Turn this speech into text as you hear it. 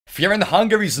Fear and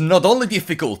Hunger is not only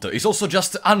difficult, it's also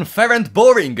just unfair and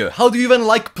boring. How do you even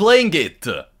like playing it?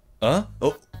 Huh?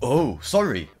 Oh,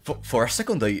 sorry. For a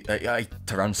second I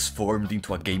transformed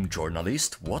into a game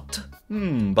journalist. What?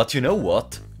 But you know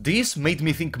what? This made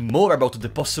me think more about the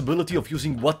possibility of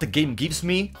using what the game gives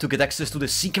me to get access to the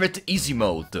secret easy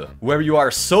mode, where you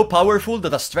are so powerful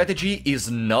that a strategy is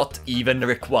not even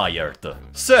required.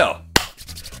 So,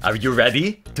 are you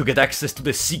ready to get access to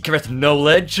the secret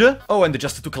knowledge? Oh, and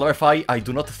just to clarify, I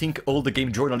do not think all the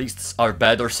game journalists are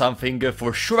bad or something.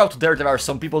 For sure out there are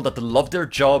some people that love their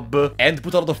job and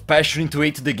put a lot of passion into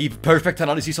it. They give perfect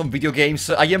analysis on video games.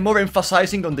 I am more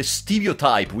emphasizing on the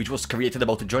stereotype which was created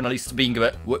about journalists being...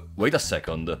 wait a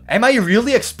second. Am I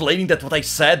really explaining that what I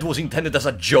said was intended as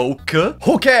a joke?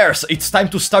 Who cares? It's time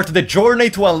to start the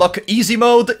journey to unlock easy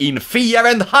mode in Fear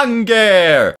and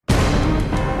Hunger!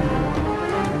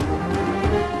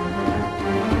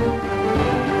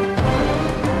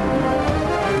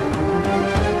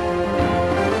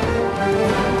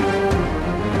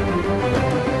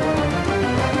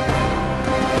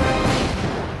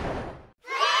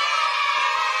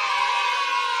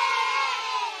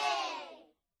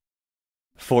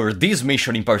 For this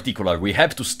mission in particular, we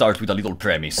have to start with a little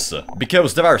premise,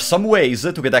 because there are some ways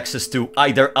to get access to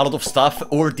either a lot of stuff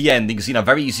or the endings in a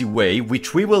very easy way,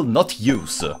 which we will not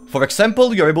use. For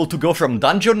example, you're able to go from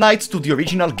Dungeon Knights to the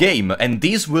original game, and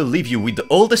this will leave you with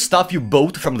all the stuff you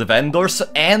bought from the vendors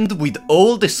and with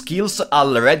all the skills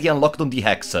already unlocked on the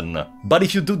Hexen. But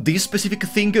if you do this specific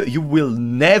thing, you will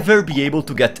never be able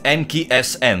to get Enki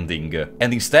S ending.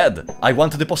 And instead, I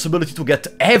want the possibility to get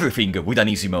everything with an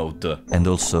easy mode. And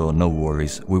also, no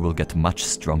worries, we will get much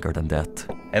stronger than that.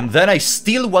 And then I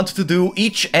still want to do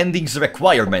each ending's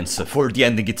requirements for the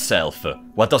ending itself.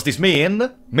 What does this mean?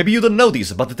 Maybe you don't know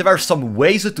this, but there are some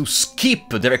ways to skip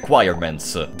the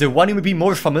requirements. The one you may be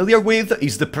more familiar with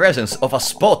is the presence of a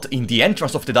spot in the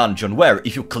entrance of the dungeon where,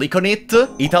 if you click on it,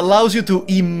 it allows you to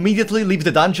immediately leave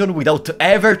the dungeon without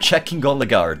ever checking on the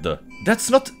guard.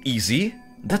 That's not easy.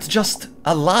 That's just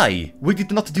a lie. We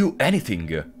did not do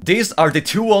anything. These are the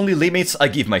two only limits I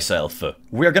give myself.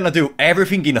 We're gonna do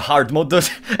everything in hard mode,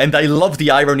 and I love the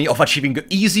irony of achieving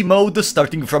easy mode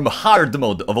starting from hard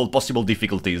mode of all possible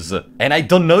difficulties. And I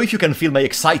don't know if you can feel my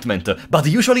excitement, but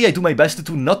usually I do my best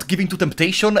to not give in to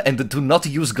temptation and to not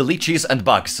use glitches and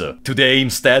bugs. Today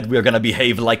instead we're gonna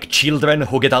behave like children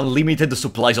who get unlimited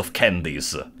supplies of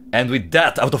candies. And with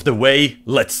that out of the way,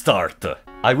 let's start.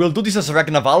 I will do this as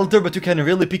Ragnvaldr, but you can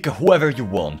really pick whoever you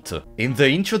want. In the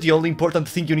intro, the only important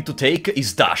thing you need to take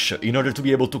is dash, in order to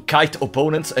be able to kite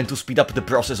opponents and to speed up the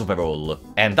process overall.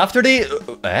 And after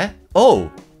the...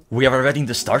 Oh! We are already in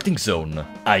the starting zone.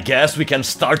 I guess we can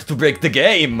start to break the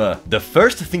game. The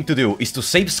first thing to do is to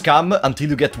save scum until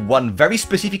you get one very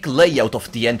specific layout of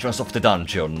the entrance of the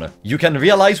dungeon. You can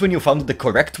realize when you found the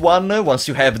correct one once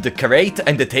you have the crate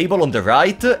and the table on the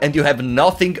right and you have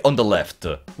nothing on the left.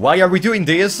 Why are we doing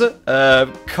this?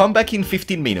 Come back in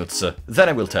 15 minutes, then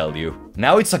I will tell you.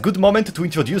 Now it's a good moment to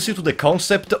introduce you to the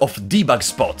concept of debug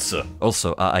spots.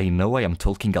 Also, I know I am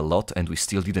talking a lot and we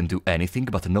still didn't do anything,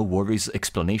 but no worries,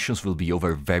 explanations will be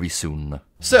over very soon.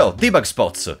 So, debug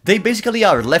spots. They basically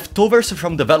are leftovers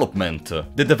from development.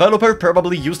 The developer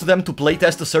probably used them to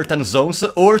playtest certain zones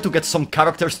or to get some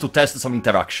characters to test some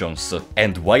interactions.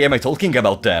 And why am I talking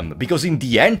about them? Because in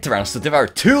the entrance there are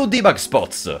two debug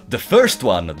spots. The first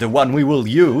one, the one we will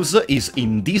use, is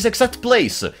in this exact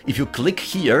place. If you click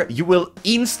here, you will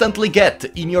instantly get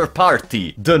in your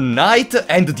party the Knight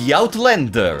and the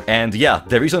Outlander. And yeah,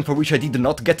 the reason for which I did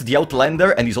not get the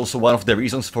Outlander, and is also one of the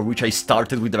reasons for which I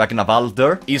started with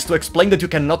Ragnvaldr, is to explain that you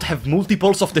cannot have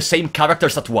multiples of the same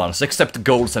characters at once, except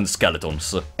ghouls and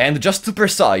skeletons. And just to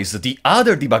precise, the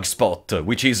other debug spot,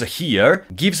 which is here,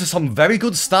 gives some very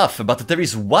good stuff, but there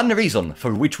is one reason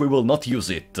for which we will not use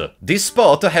it. This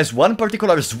spot has one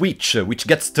particular switch which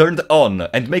gets turned on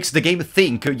and makes the game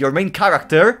think your main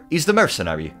character is the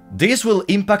mercenary. This will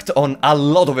impact on a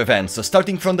lot of events,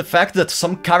 starting from the fact that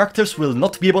some characters will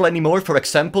not be able anymore, for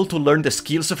example, to learn the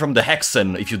skills from the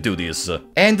Hexen if you do this.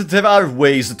 And there are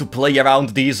ways to play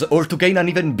around these or to gain an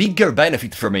even bigger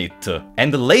benefit from it.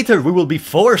 And later we will be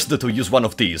forced to use one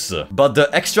of these. But the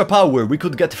extra power we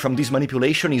could get from this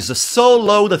manipulation is so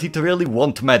low that it really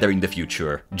won't matter in the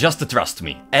future. Just trust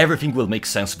me, everything will make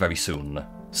sense very soon.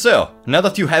 So, now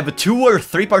that you have 2 or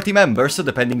 3 party members,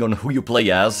 depending on who you play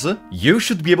as, you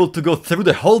should be able to go through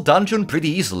the whole dungeon pretty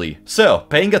easily. So,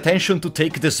 paying attention to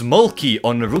take the small key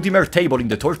on Rudimer table in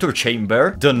the torture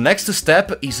chamber, the next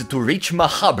step is to reach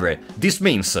Mahabre. This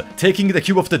means taking the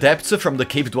Cube of the Depths from the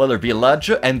Cave Dweller village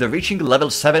and reaching level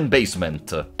 7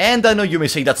 basement. And I know you may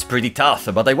say that's pretty tough,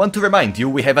 but I want to remind you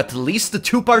we have at least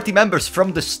 2 party members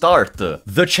from the start.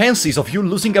 The chances of you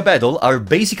losing a battle are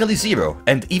basically 0,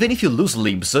 and even if you lose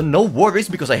limbs, no worries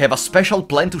because I have a special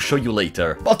plan to show you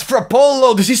later. But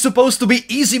Frapollo, this is supposed to be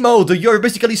easy mode, you're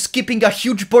basically skipping a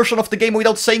huge portion of the game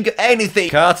without saying anything.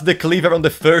 Cut the cleaver on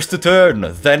the first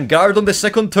turn, then guard on the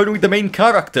second turn with the main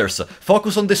characters,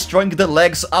 focus on destroying the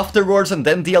legs afterwards and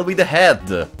then deal with the head.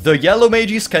 The yellow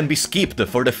mages can be skipped,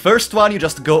 for the first one you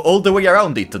just go all the way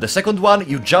around it, the second one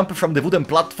you jump from the wooden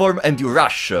platform and you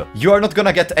rush. You are not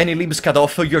gonna get any limbs cut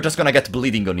off, you're just gonna get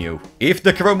bleeding on you. If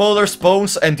the Crow Mauler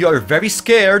spawns and you are very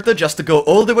scared, just go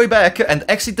all the way back and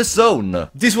exit the zone.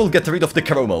 This will get rid of the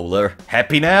Crow Mauler.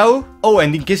 Happy now? Oh,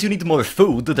 and in case you need more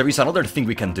food, there is another thing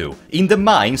we can do. In the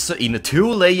mines, in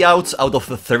 2 layouts out of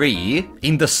 3,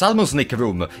 in the Salmon Snake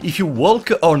room, if you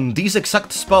walk on this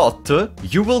exact spot,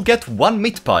 you will get 1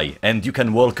 meat pie, and you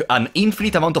can walk an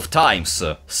infinite amount of times.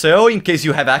 So, in case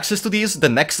you have access to this, the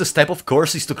next step of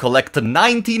course is to collect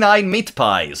 99 meat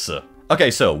pies. Okay,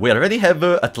 so we already have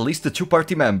at least 2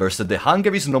 party members, the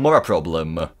hunger is no more a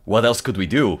problem. What else could we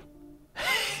do?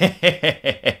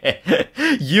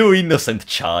 You innocent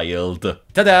child.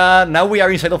 Ta-da! Now we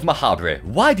are inside of Mahabre.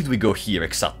 Why did we go here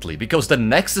exactly? Because the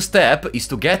next step is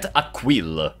to get a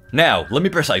quill. Now, let me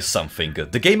precise something.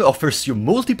 The game offers you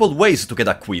multiple ways to get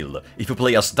a quill. If you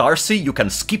play as Darcy, you can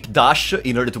skip dash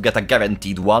in order to get a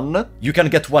guaranteed one. You can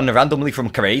get one randomly from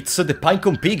crates, the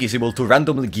Pinecone Pig is able to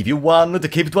randomly give you one, the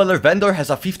Cave Dweller vendor has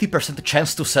a 50%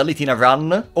 chance to sell it in a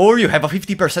run, or you have a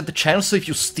 50% chance if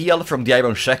you steal from the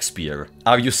Iron Shakespeare.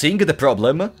 Are you seeing the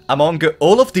problem? Among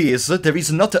all of these, there is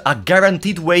not a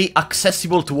guaranteed way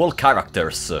accessible to all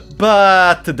characters.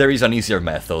 But there is an easier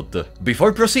method.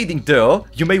 Before proceeding though,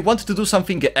 you may want to do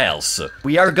something else.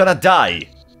 We are gonna die.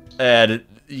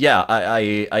 Yeah,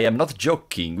 I am not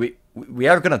joking. We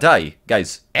are gonna die,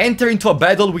 guys. Enter into a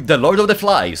battle with the Lord of the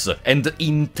Flies and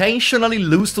intentionally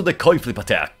lose to the coin flip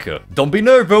attack. Don't be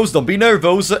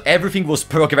nervous, everything was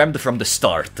programmed from the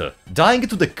start. Dying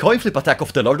to the coin flip attack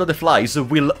of the Lord of the Flies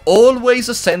will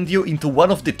always send you into one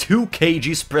of the 2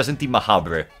 cages present in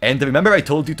Mahabre. And remember I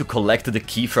told you to collect the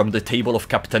key from the table of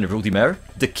Captain Rudimer?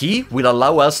 The key will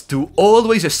allow us to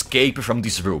always escape from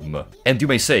this room. And you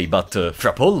may say, but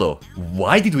Frapollo,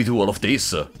 why did we do all of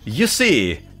this? You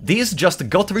see, this just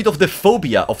got rid of the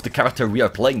phobia of the character we are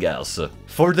playing as.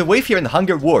 For the way Fear and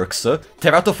Hunger works,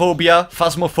 teratophobia,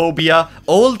 phasmophobia,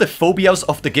 all the phobias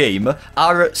of the game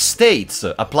are states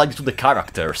applied to the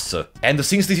characters. And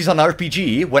since this is an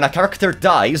RPG, when a character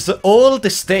dies, all the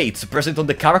states present on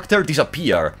the character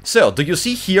disappear. So, do you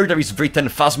see here there is written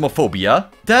phasmophobia?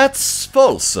 That's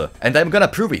false, and I'm gonna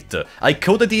prove it. I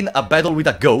coded in a battle with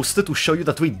a ghost to show you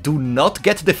that we do not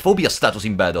get the phobia status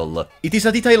in battle. It is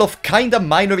a detail of kinda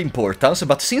minor importance,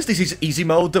 but since this is easy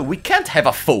mode, we can't have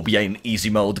a phobia in easy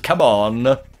mode, come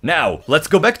on! Now, let's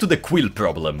go back to the quill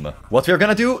problem. What we're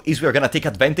gonna do is we're gonna take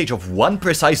advantage of one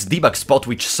precise debug spot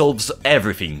which solves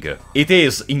everything. It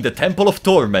is in the Temple of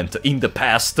Torment in the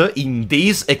past, in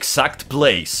this exact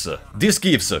place. This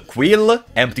gives quill,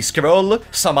 empty scroll,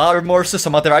 some armors,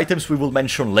 some other items we will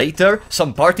mention later,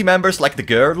 some party members like the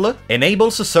girl,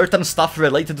 enables certain stuff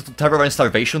related to terror and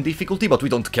starvation difficulty, but we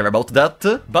don't care about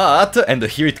that. But, and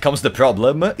here it comes the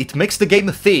problem, it makes the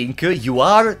game think you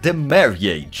are the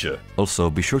Marriage. Also,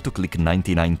 be sure to click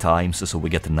 99 times so we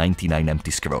get 99 empty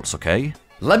scrolls, okay?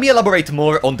 Let me elaborate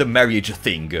more on the Marriage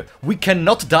thing. We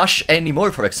cannot dash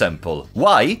anymore, for example.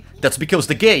 Why? That's because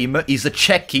the game is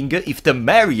checking if the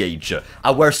Marriage,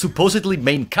 our supposedly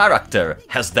main character,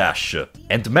 has dash.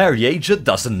 And Marriage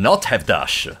does not have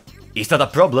dash. Is that a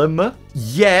problem?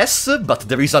 Yes, but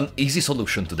there is an easy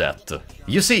solution to that.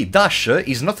 You see, dash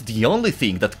is not the only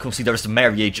thing that considers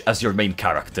Marriage as your main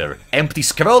character. Empty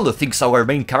Scroll thinks our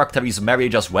main character is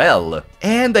Marriage as well.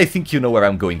 And I think you know where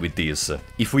I'm going with this.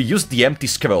 If we use the Empty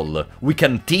Scroll, we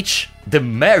can teach the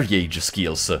Marriage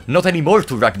skills, not anymore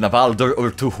to Ragnvaldr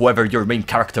or to whoever your main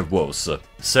character was.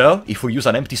 So, if we use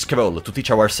an Empty Scroll to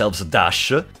teach ourselves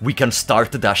dash, we can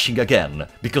start dashing again,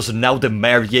 because now the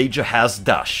Marriage has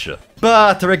dash.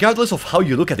 But regardless of how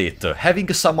you look at it,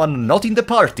 having someone not in the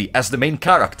party as the main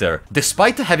character,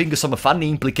 despite having some funny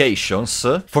implications,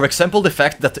 for example the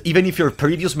fact that even if your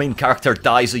previous main character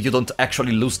dies you don't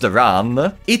actually lose the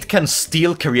run, it can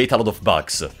still create a lot of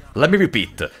bugs. Let me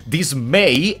repeat, this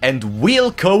may and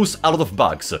will cause a lot of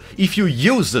bugs. If you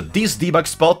use this debug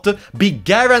spot, be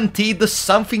guaranteed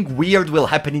something weird will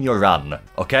happen in your run,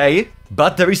 okay?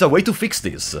 But there is a way to fix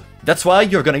this. That's why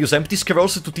you're gonna use empty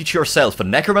scrolls to teach yourself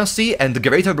necromancy and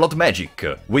greater blood magic.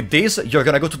 With this, you're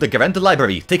gonna go to the Grand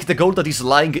Library, take the gold that is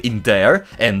lying in there,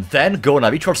 and then go on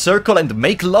a ritual circle and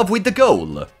make love with the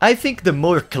goal. I think the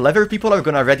more clever people are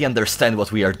gonna already understand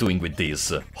what we are doing with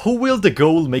this. Who will the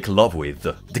goal make love with?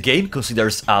 The game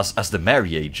considers us as the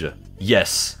marriage.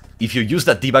 Yes. If you use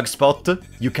that debug spot,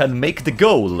 you can make the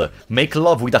goal, make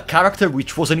love with a character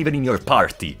which wasn't even in your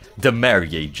party, the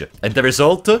marriage. And the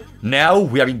result? Now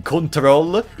we are in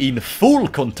control, in full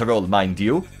control mind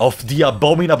you, of the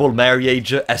Abominable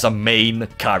Marriage as a main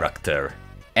character.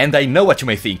 And I know what you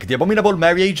may think, the Abominable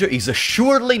Marriage is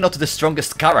surely not the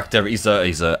strongest character, is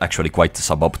actually quite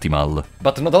suboptimal.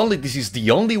 But not only this is the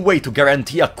only way to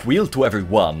guarantee a quill to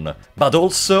everyone, but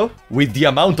also, with the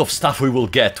amount of stuff we will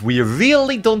get, we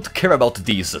really don't care about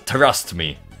these, trust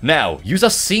me. Now, use a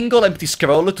single empty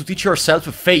scroll to teach yourself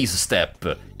Phase Step.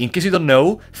 In case you don't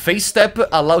know, Phase Step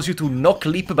allows you to knock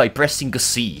leap by pressing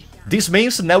C. This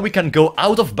means now we can go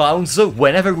out of bounds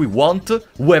whenever we want,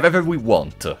 wherever we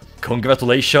want.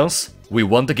 Congratulations, we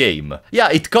won the game. Yeah,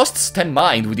 it costs 10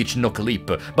 mind with each knock leap,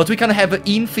 but we can have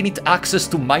infinite access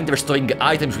to mind restoring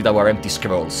items with our empty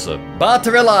scrolls. But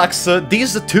relax,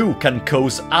 these too can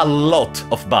cause a lot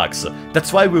of bugs.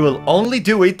 That's why we will only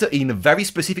do it in very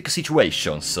specific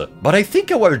situations. But I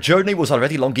think our journey was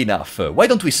already long enough. Why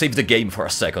don't we save the game for a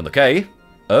second, okay?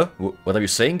 What are you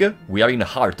saying? We are in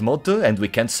hard mode and we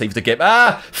can't save the game.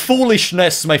 Ah!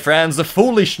 Foolishness, my friends,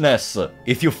 foolishness!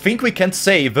 If you think we can't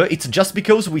save, it's just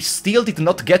because we still did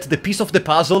not get the piece of the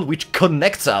puzzle which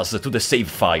connects us to the save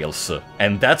files.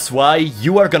 And that's why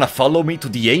you are gonna follow me to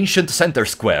the ancient center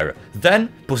square. Then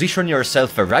position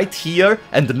yourself right here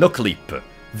and knock leap.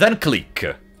 Then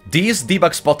click. This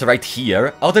debug spot right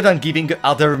here, other than giving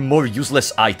other more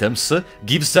useless items,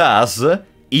 gives us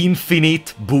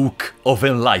Infinite Book of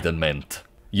Enlightenment.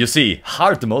 You see,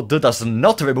 hard mode does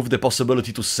not remove the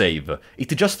possibility to save, it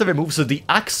just removes the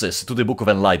access to the Book of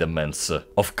Enlightenments.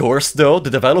 Of course though, the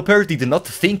developer did not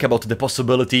think about the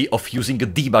possibility of using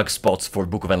debug spots for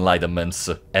Book of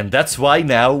Enlightenments, and that's why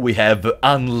now we have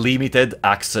unlimited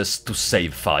access to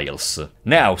save files.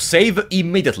 Now, save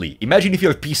immediately. Imagine if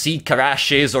your PC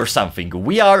crashes or something,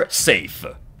 we are safe.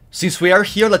 Since we are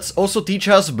here, let's also teach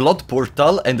us Blood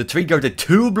Portal and trigger the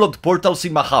 2 Blood Portals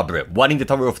in Mahabre, one in the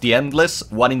Tower of the Endless,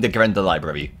 one in the Grand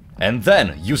Library. And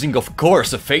then, using of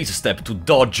course a Phase Step to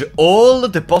dodge all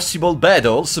the possible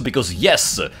battles, because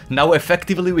yes, now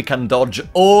effectively we can dodge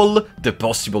all the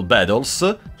possible battles,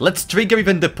 let's trigger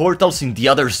even the portals in the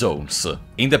other zones.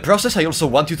 In the process, I also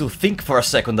want you to think for a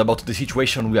second about the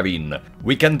situation we are in.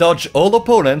 We can dodge all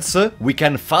opponents, we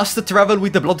can fast travel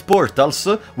with the Blood Portals,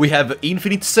 we have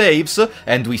infinite saves,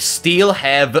 and we still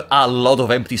have a lot of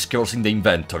empty scrolls in the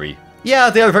inventory.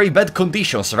 Yeah, they are very bad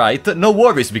conditions, right? No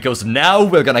worries, because now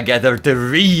we're gonna gather the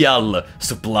real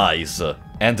supplies.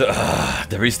 And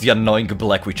there is the annoying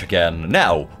Black Witch again.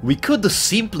 Now, we could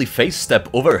simply Phase Step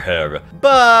over her,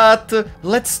 but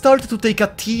let's start to take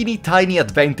a teeny tiny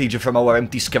advantage from our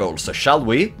empty scrolls, shall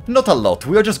we? Not a lot,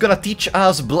 we're just gonna teach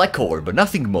us Black Orb,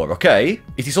 nothing more, okay?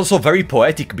 It is also very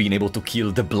poetic being able to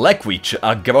kill the Black Witch,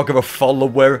 a Garogorov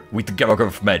follower with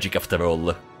Garogorov magic after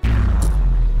all.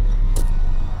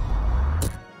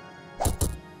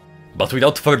 But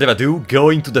without further ado,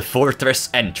 going to the fortress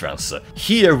entrance.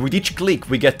 Here, with each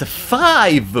click, we get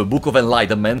 5 Book of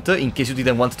Enlightenment, in case you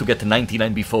didn't want to get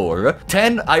 99 before,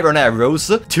 10 Iron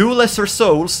Arrows, 2 Lesser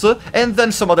Souls, and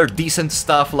then some other decent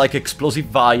stuff like Explosive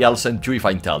Vials and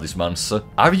Purifying Talismans.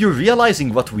 Are you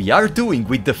realizing what we are doing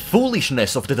with the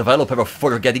foolishness of the developer of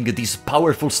forgetting this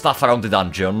powerful stuff around the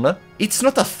dungeon? It's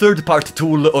not a third-part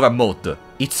tool or a mod,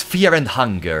 it's fear and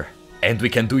hunger. And we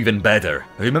can do even better.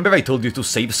 Remember I told you to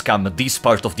save scam this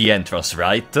part of the entrance,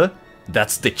 right?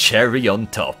 That's the cherry on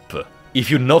top. If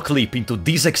you knock leap into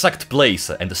this exact place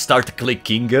and start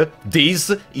clicking,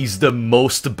 this is the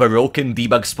most broken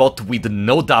debug spot with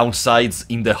no downsides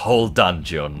in the whole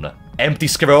dungeon. Empty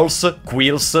scrolls,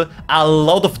 quills, a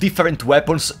lot of different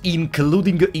weapons,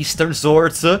 including Eastern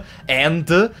swords, and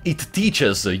it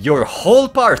teaches your whole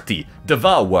party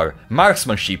Devour,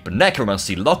 Marksmanship,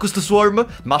 Necromancy, Locust Swarm,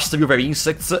 Mastery over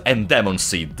Insects, and Demon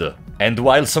Seed. And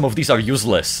while some of these are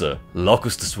useless,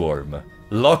 Locust Swarm.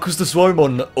 Locust Swarm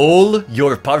on all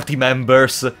your party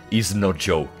members is no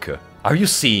joke. Are you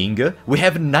seeing? We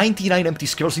have 99 empty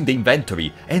scrolls in the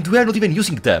inventory, and we are not even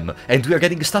using them, and we are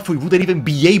getting stuff we wouldn't even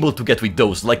be able to get with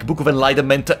those, like Book of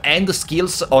Enlightenment and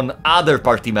skills on other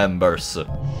party members.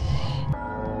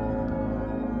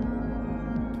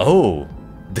 Oh,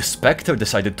 the Spectre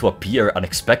decided to appear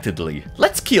unexpectedly.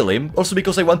 Let's kill him, also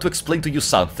because I want to explain to you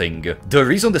something. The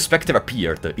reason the Spectre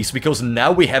appeared is because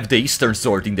now we have the Eastern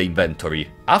Sword in the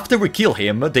inventory. After we kill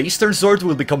him, the Eastern Sword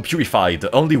will become purified,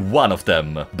 only one of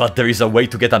them. But there is a way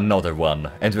to get another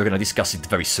one, and we're gonna discuss it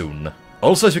very soon.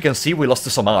 Also, as you can see, we lost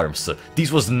some arms.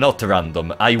 This was not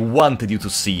random, I wanted you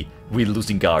to see we're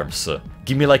losing arms.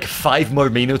 Give me like 5 more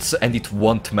minutes and it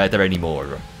won't matter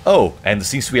anymore. Oh, and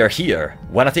since we are here,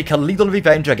 wanna take a little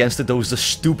revenge against those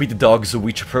stupid dogs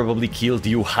which probably killed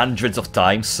you hundreds of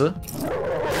times?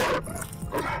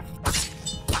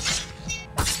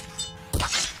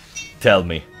 Tell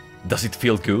me, does it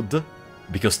feel good?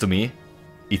 Because to me,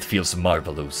 it feels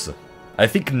marvelous. I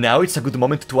think now it's a good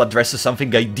moment to address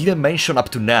something I didn't mention up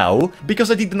to now, because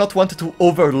I did not want to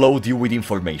overload you with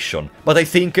information. But I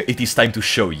think it is time to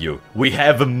show you. We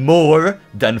have more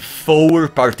than 4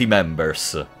 party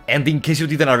members. And in case you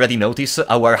didn't already notice,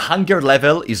 our hunger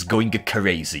level is going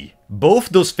crazy. Both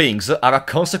those things are a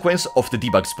consequence of the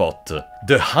debug spot.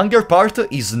 The hunger part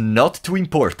is not too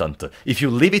important. If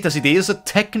you leave it as it is,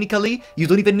 technically, you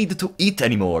don't even need to eat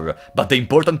anymore. But the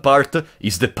important part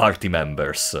is the party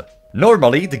members.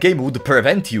 Normally, the game would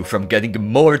prevent you from getting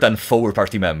more than 4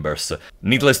 party members.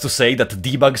 Needless to say that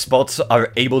debug spots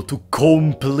are able to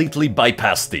completely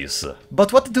bypass this.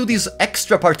 But what do these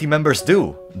extra party members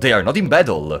do? They are not in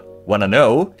battle. Wanna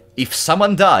know? If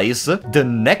someone dies, the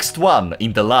next one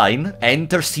in the line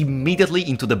enters immediately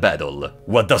into the battle.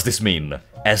 What does this mean?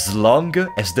 As long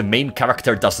as the main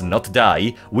character does not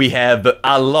die, we have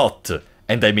a lot,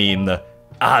 and I mean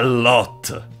a lot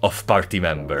of party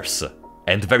members.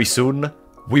 And very soon,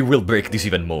 we will break this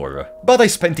even more. But I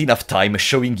spent enough time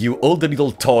showing you all the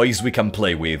little toys we can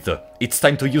play with. It's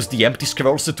time to use the empty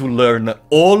scrolls to learn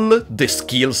all the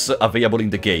skills available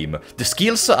in the game. The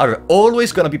skills are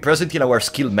always gonna be present in our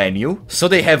skill menu, so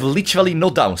they have literally no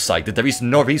downside. There is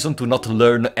no reason to not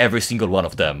learn every single one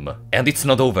of them. And it's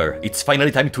not over. It's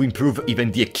finally time to improve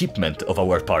even the equipment of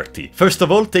our party. First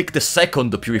of all, take the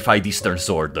second purified Eastern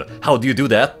Sword. How do you do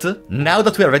that? Now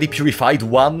that we already purified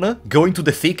one, go into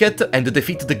the thicket and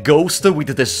defeat the ghost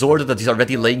with the sword that is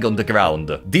already laying on the ground.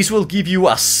 This will give you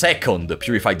a second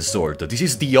purified sword. This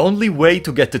is the only way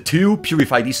to get 2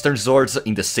 purified Eastern Swords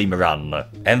in the same run.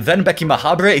 And then back in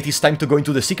Mahabre, it is time to go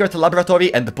into the secret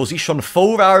laboratory and position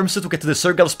 4 arms to get the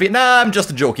Sergal Spear. Nah, I'm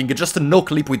just joking, just a no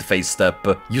clip with face step.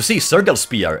 You see, Sergal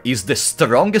Spear is the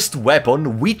strongest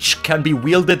weapon which can be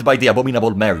wielded by the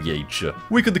Abominable Marriage.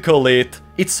 We could call it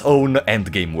its own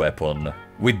endgame weapon.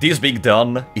 With this being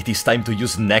done, it is time to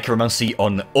use Necromancy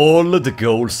on all the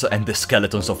ghouls and the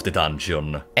skeletons of the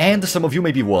dungeon. And some of you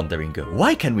may be wondering,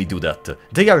 why can we do that?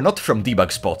 They are not from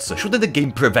debug spots, shouldn't the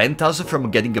game prevent us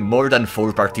from getting more than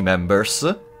 4 party members?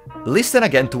 Listen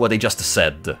again to what I just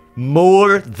said.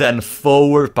 More than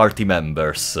 4 party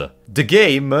members. The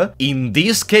game, in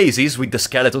these cases with the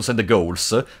skeletons and the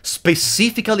ghouls,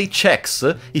 specifically checks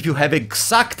if you have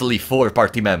exactly 4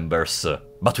 party members.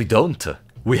 But we don't.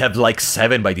 We have like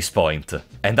 7 by this point,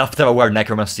 and after our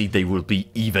necromancy they will be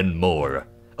even more.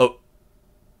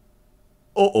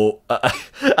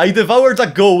 I devoured a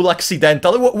ghoul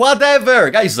accidental. Whatever!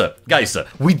 Guys,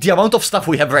 with the amount of stuff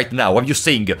we have right now, I'm just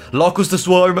saying, Locust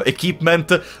Swarm,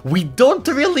 equipment, we don't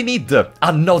really need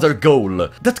another ghoul.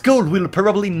 That ghoul will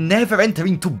probably never enter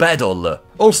into battle.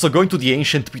 Also, go into the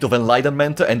Ancient Pit of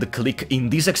Enlightenment and click in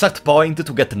this exact point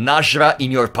to get Najra in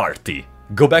your party.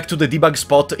 Go back to the debug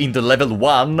spot in the level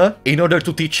 1 in order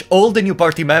to teach all the new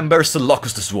party members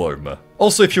Locust Swarm.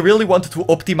 Also, if you really want to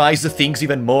optimize things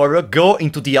even more, go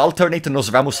into the alternate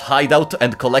Nosramus hideout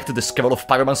and collect the Scroll of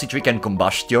Pyromancy, Trick and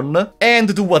Combustion,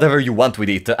 and do whatever you want with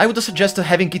it. I would suggest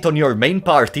having it on your main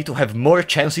party to have more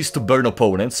chances to burn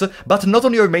opponents, but not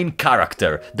on your main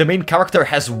character. The main character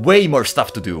has way more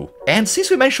stuff to do. And since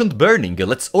we mentioned burning,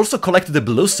 let's also collect the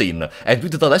Blue Sin, and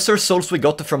with the lesser souls we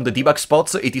got from the debug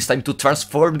spots, it is time to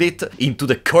transform it into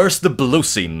the Cursed Blue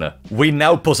Sin. We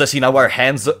now possess in our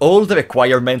hands all the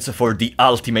requirements for the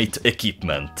ultimate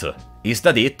equipment. Is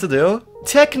that it, though?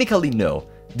 Technically, no.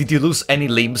 Did you lose any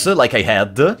limbs like I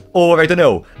had? Or, I don't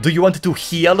know, do you want to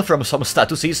heal from some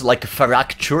statuses like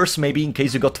fractures, maybe in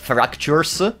case you got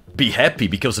fractures? Be happy,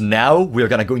 because now we're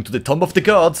gonna go into the Tomb of the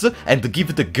Gods and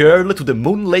give the girl to the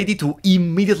Moon Lady to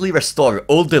immediately restore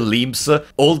all the limbs,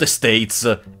 all the states,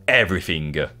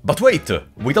 everything. But wait,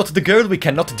 without the girl we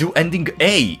cannot do ending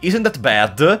A, isn't that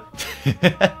bad?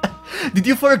 Did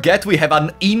you forget we have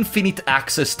an infinite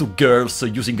access to girls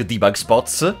using debug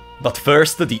spots? But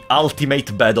first, the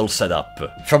ultimate battle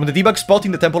setup. From the debug spot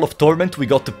in the Temple of Torment, we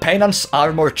got Penance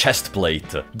Armor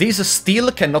Chestplate. This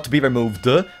still cannot be removed,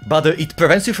 but it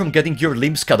prevents you from getting your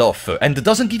limbs cut off, and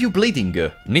doesn't give you bleeding.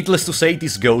 Needless to say,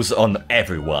 this goes on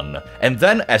everyone. And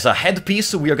then, as a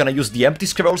headpiece, we are gonna use the Empty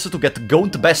Scrolls to get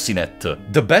Gaunt Bassinet.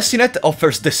 The Bassinet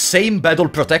offers the same battle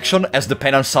protection as the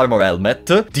Penance Armor Helmet,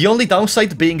 the only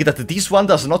downside being that this one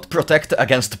does not protect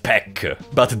against Peck.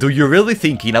 But do you really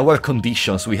think in our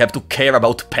conditions we have to care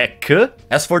about Peck?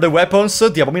 As for the weapons,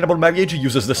 the Abominable Marriage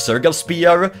uses the Sergal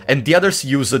Spear, and the others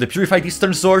use the Purified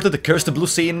Eastern Sword, the Cursed Blue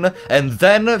Sin, and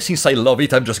then, since I love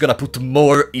it, I'm just gonna put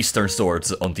more Eastern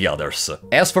Swords on the others.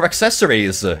 As for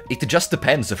accessories, it just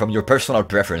depends from your personal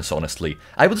preference, honestly.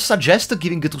 I would suggest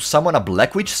giving to someone a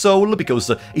Black Witch Soul, because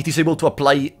it is able to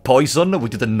apply poison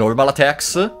with the normal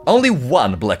attacks. Only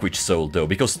one Black Witch Soul though,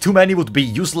 because too many would be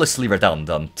uselessly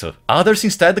redundant. Others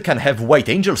instead can have White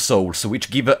Angel Souls,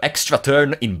 which give extra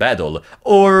turn in battle,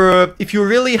 or if you're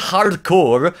really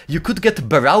hardcore, you could get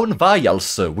Brown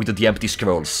Vials with the Empty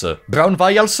Scrolls. Brown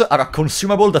Vials are a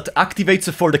consumable that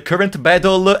activates for the current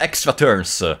battle extra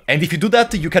turns, and if you do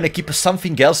that, you can equip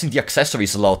something else in the accessory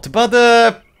slot,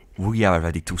 but we are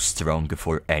already too strong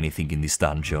for anything in this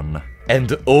dungeon.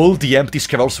 And all the Empty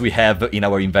Scrolls we have in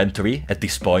our inventory at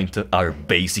this point are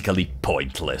basically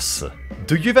pointless.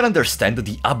 Do you even understand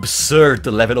the absurd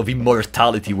level of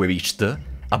immortality we reached?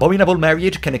 Abominable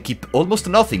Marriage can keep almost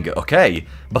nothing, okay,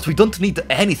 but we don't need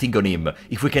anything on him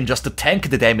if we can just tank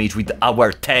the damage with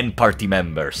our 10 party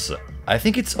members. I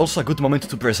think it's also a good moment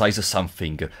to precise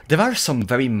something. There are some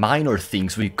very minor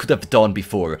things we could have done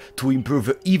before to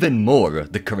improve even more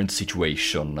the current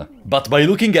situation. But by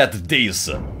looking at this,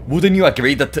 wouldn't you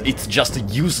agree that it's just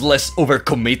useless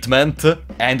overcommitment?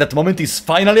 And that moment is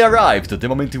finally arrived, the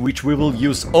moment in which we will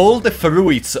use all the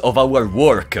fruits of our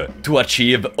work to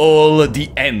achieve all the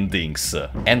endings.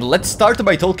 And let's start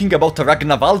by talking about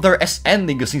Ragnavaldr as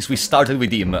ending since we started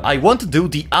with him. I won't do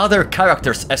the other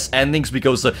characters as endings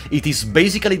because it is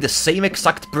basically the same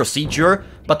exact procedure,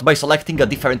 but by selecting a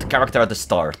different character at the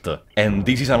start. And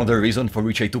this is another reason for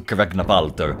which I took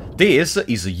Ragnavaldr. This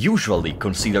is usually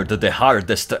considered the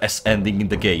hardest S ending in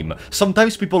the game.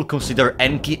 Sometimes people consider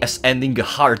Enki S ending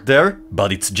harder,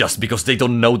 but it's just because they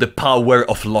don't know the power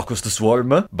of Locust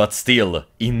Swarm. But still,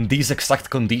 in these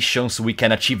exact conditions we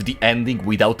can achieve the ending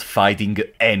without fighting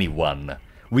anyone.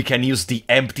 We can use the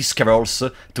Empty Scrolls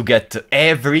to get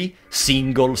every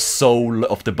single soul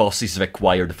of the bosses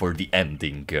required for the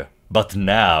ending. But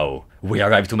now, we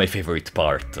arrive to my favorite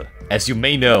part. As you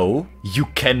may know, you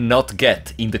cannot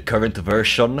get in the current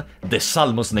version the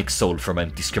Salmosnake soul from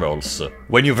Empty Scrolls.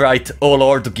 When you write "Oh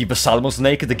Lord, give a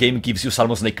Salmosnake," the game gives you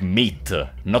Salmosnake meat,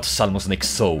 not Salmosnake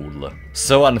soul.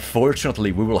 So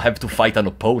unfortunately we will have to fight an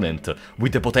opponent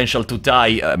with the potential to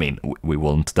die. I mean, we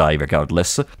won't die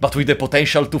regardless, but with the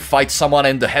potential to fight someone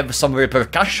and have some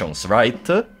repercussions, right?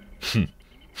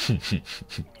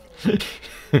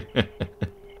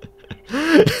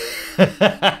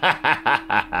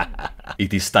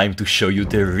 It is time to show you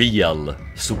the real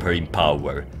Supreme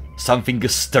Power. Something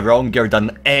stronger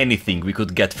than anything we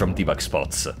could get from debug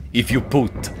spots. If you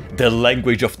put the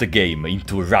language of the game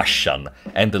into Russian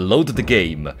and load the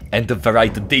game and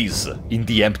write this in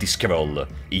the Empty Scroll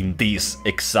in this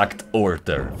exact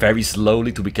order, very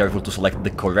slowly to be careful to select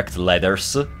the correct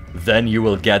letters, then you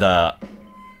will get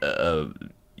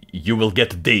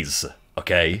this,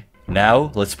 okay?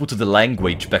 Now, let's put the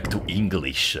language back to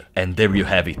English, and there you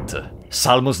have it.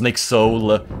 Salmosnake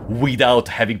soul without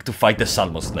having to fight the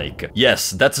Salmosnake. Yes,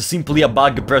 that's simply a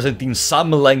bug present in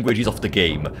some languages of the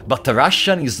game, but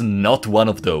Russian is not one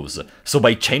of those. So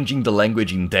by changing the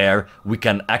language in there, we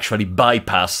can actually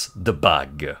bypass the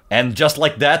bug. And just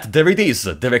like that, there it is.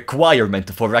 The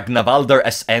requirement for Ragnavaldr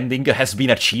as ending has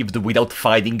been achieved without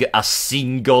fighting a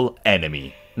single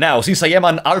enemy. Now, since I am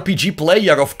an RPG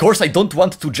player, of course I don't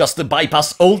want to just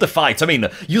bypass all the fights. I mean,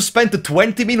 you spent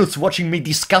 20 minutes watching me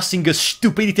discussing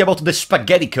stupidity about the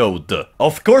spaghetti code.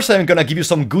 Of course I'm gonna give you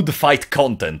some good fight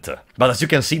content. But as you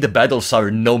can see, the battles are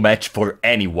no match for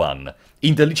anyone.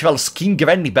 In the literal Skin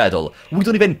Granny battle, we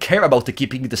don't even care about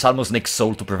keeping the Salmosnake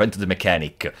soul to prevent the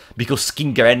mechanic, because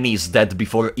Skin Granny is dead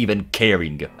before even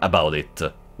caring about it.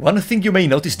 One thing you may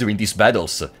notice during these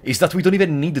battles is that we don't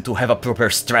even need to have a proper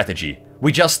strategy.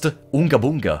 We just Unga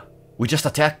Bunga. We just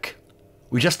attack.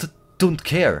 We just don't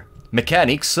care.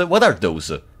 Mechanics, what are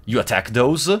those? You attack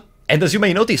those? And as you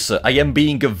may notice, I am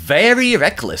being very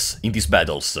reckless in these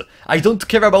battles. I don't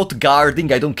care about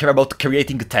guarding, I don't care about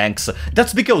creating tanks.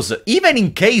 That's because even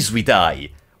in case we die,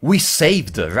 We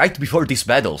saved right before these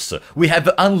battles. We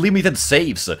have unlimited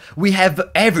saves. We have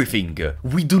everything.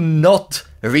 We do not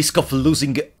risk of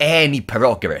losing any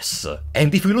progress.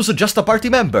 And if we lose just a party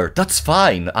member, that's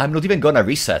fine. I'm not even gonna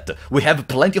reset. We have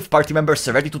plenty of party members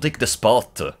ready to take the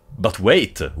spot. But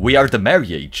wait, we are the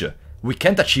marriage. We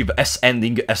can't achieve S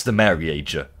ending as the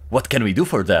marriage. What can we do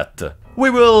for that?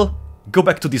 We will go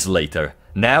back to this later.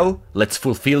 Now, let's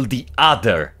fulfill the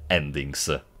other endings.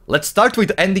 Let's start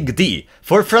with ending D.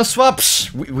 For Francois,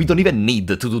 we don't even need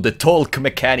to do the talk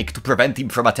mechanic to prevent him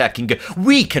from attacking.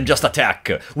 We can just attack.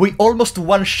 We almost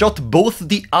one-shot both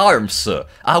the arms.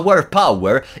 Our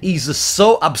power is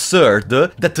so absurd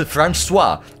that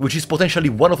Francois, which is potentially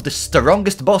one of the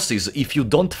strongest bosses if you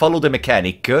don't follow the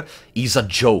mechanic, is a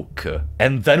joke.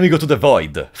 And then we go to the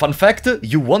Void. Fun fact,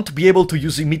 you won't be able to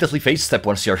use immediately phase step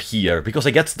once you're here, because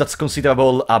I guess that's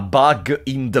considerable a bug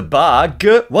in the bug.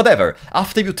 Whatever.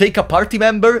 After you take a party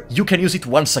member, you can use it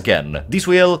once again. This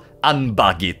will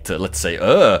unbug it, let's say.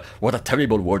 What a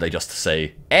terrible word I just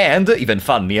say. And, even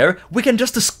funnier, we can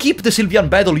just skip the Sylvian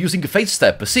battle using phase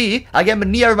step. See, I am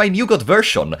near my New God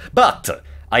version, but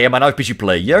I am an RPG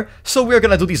player, so we're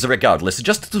gonna do this regardless,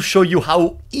 just to show you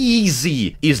how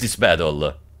easy is this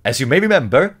battle. As you may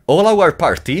remember, all our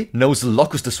party knows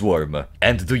Locust Swarm.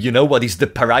 And do you know what is the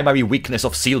primary weakness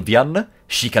of Sylvian?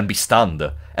 She can be stunned.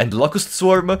 And Locust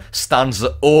Swarm stuns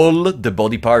all the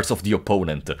body parts of the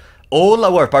opponent. All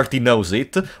our party knows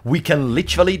it, we can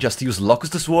literally just use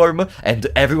Locust Swarm and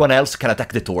everyone else can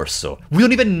attack the torso. We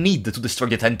don't even need to destroy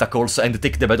the tentacles and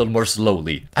take the battle more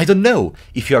slowly. I don't know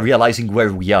if you are realizing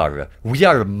where we are. We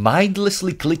are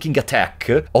mindlessly clicking attack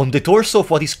on the torso of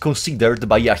what is considered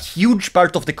by a huge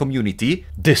part of the community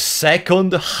the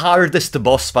second hardest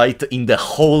boss fight in the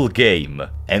whole game.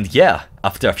 And yeah,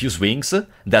 after a few swings,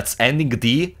 that's ending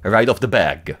D right off the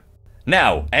bag.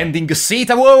 Now, ending C.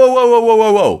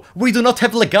 Whoa. We do not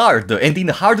have Legard, and in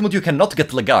hard mode you cannot get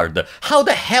Legard. How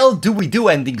the hell do we do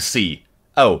ending C?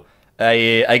 Oh,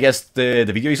 I guess the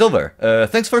video is over.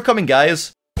 Thanks for coming,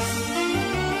 guys.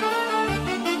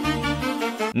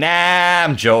 Nah,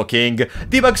 I'm joking.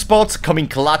 Debug spots coming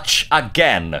clutch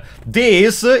again.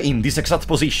 This, in this exact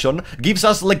position, gives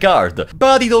us Legard,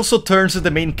 but it also turns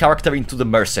the main character into the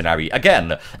mercenary.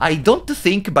 Again, I don't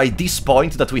think by this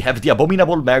point that we have the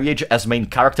Abominable Marriage as main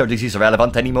character this is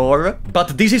relevant anymore,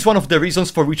 but this is one of the reasons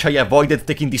for which I avoided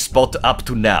taking this spot up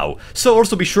to now, so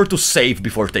also be sure to save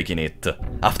before taking it.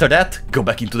 After that, go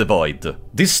back into the Void.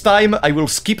 This time I will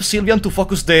skip Sylvian to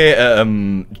focus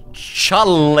the,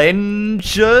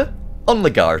 challenge on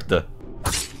Legard.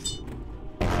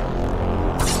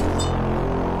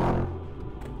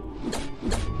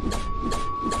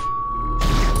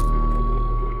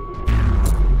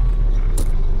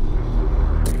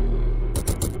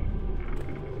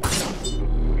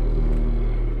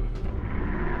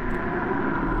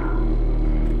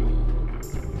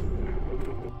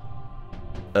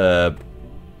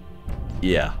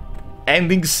 Yeah.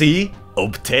 Ending C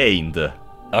obtained.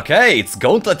 Okay, it's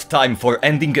gauntlet time for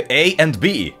ending A and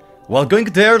B. While going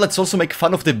there, let's also make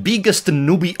fun of the biggest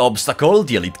newbie obstacle,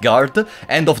 the Elite Guard,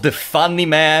 and of the funny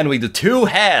man with two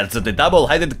heads, the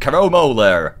double-headed Crow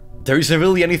Mauler. There isn't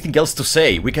really anything else to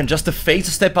say, we can just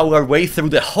phase step our way through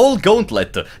the whole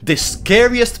gauntlet, the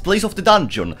scariest place of the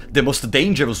dungeon, the most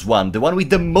dangerous one, the one with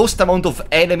the most amount of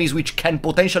enemies which can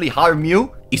potentially harm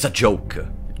you, is a joke.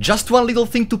 Just one little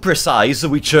thing to precise,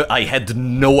 which I had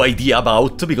no idea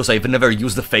about, because I've never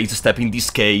used a phase step in this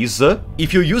case.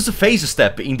 If you use a phase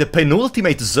step in the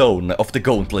penultimate zone of the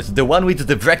gauntlet, the one with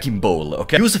the wrecking ball,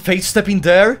 okay? Use a phase step in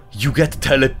there, you get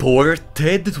teleported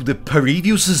to the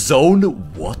previous zone?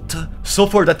 What? So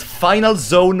for that final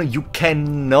zone, you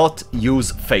cannot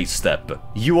use phase step.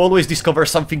 You always discover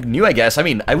something new, I guess. I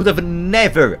mean, I would have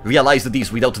never realized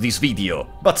this without this video.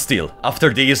 But still,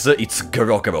 after this, it's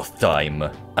Gorgoroth time.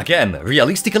 Again,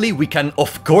 realistically, we can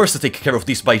of course take care of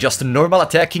this by just normal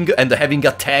attacking and having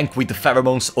a tank with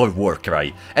pheromones or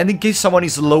Warcry. And in case someone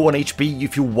is low on HP,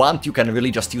 if you want, you can really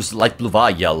just use Light Blue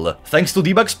Vial. Thanks to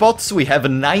debug spots, we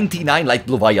have 99 Light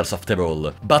Blue Vials after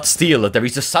all. But still, there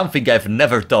is something I've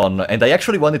never done, and I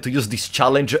actually wanted to use this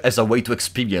challenge as a way to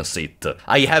experience it.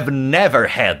 I have never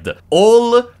had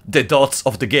all the dots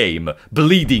of the game,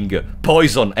 bleeding,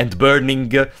 poison and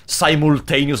burning,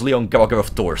 simultaneously on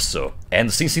Gorgoroth torso.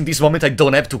 And since in this moment I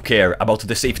don't have to care about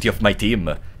the safety of my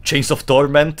team, Chains of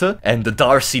Torment and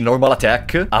Darcy normal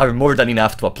attack are more than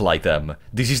enough to apply them.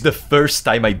 This is the first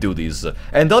time I do this,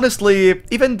 and honestly,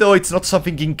 even though it's not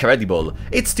something incredible,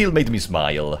 it still made me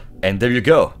smile. And there you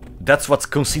go. That's what's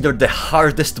considered the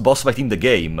hardest boss fight in the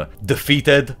game,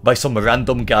 defeated by some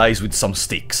random guys with some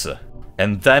sticks.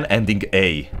 and then ending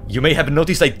A. You may have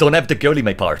noticed I don't have the girl in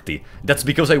my party. That's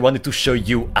because I wanted to show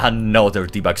you another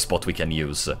debug spot we can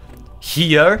use.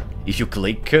 Here, if you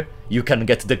click, you can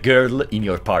get the girl in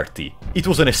your party. It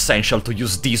wasn't essential to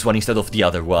use this one instead of the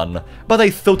other one, but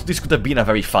I thought this could have been a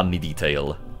very funny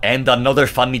detail. And another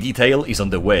funny detail is on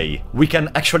the way. We can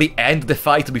actually end the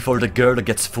fight before the girl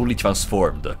gets fully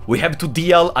transformed. We have to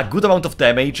deal a good amount of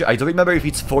damage, I don't remember if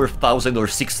it's 4,000 or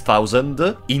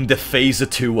 6,000, in the phase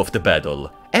 2 of the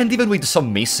battle. And even with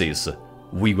some misses,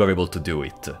 we were able to do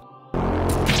it.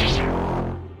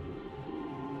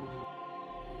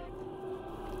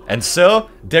 And so,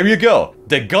 there you go,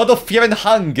 the God of Fear and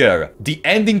Hunger, the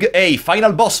ending A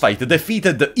final boss fight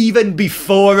defeated even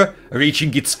before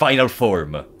reaching its final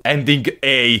form. Ending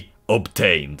A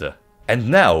obtained. And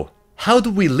now, how do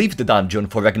we leave the dungeon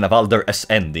for Ragnvaldr as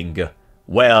ending?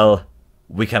 Well,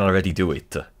 we can already do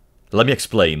it. Let me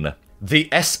explain. The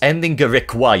S-ending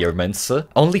requirements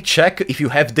only check if you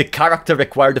have the character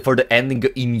required for the ending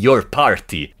in your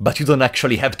party, but you don't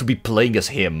actually have to be playing as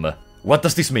him. What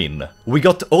does this mean? We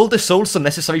got all the souls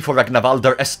necessary for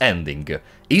Ragnvaldr S-ending.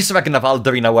 Is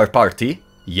Ragnvaldr in our party?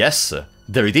 Yes,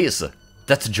 there it is.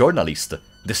 That's Journalist.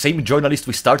 The same Journalist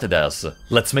we started as.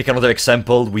 Let's make another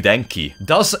example with Enki.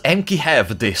 Does Enki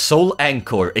have the Soul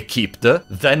Anchor equipped?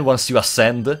 Then once you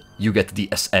ascend, you get the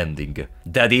S-ending.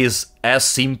 That is as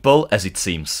simple as it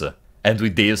seems. And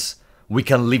with this, we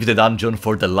can leave the dungeon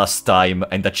for the last time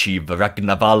and achieve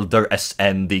Ragnvaldr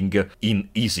S-ending in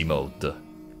easy mode.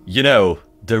 You know,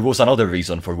 there was another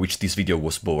reason for which this video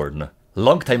was born.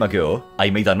 Long time ago,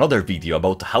 I made another video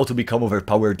about how to become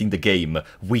overpowered in the game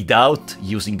without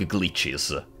using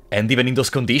glitches. And even in those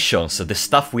conditions, the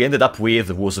stuff we ended up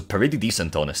with was pretty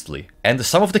decent, honestly. And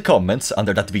some of the comments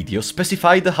under that video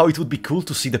specified how it would be cool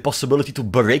to see the possibility to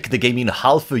break the game in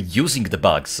half using the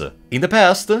bugs. In the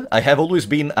past, I have always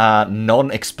been a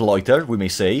non-exploiter, we may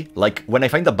say. Like, when I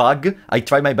find a bug, I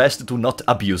try my best to not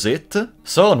abuse it.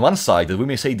 So on one side, we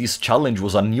may say this challenge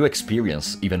was a new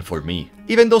experience, even for me.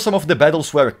 Even though some of the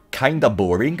battles were kinda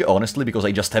boring, honestly, because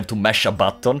I just have to mash a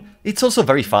button, it's also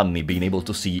very funny being able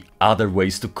to see other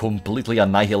ways to completely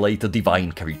annihilate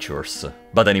divine creatures.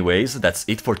 But anyways, that's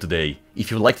it for today.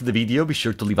 If you liked the video, be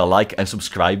sure to leave a like and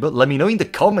subscribe, let me know in the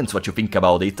comments what you think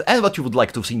about it and what you would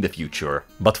like to see in the future.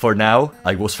 But for now,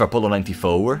 I was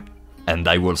Frapollo94, and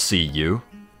I will see you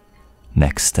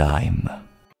next time.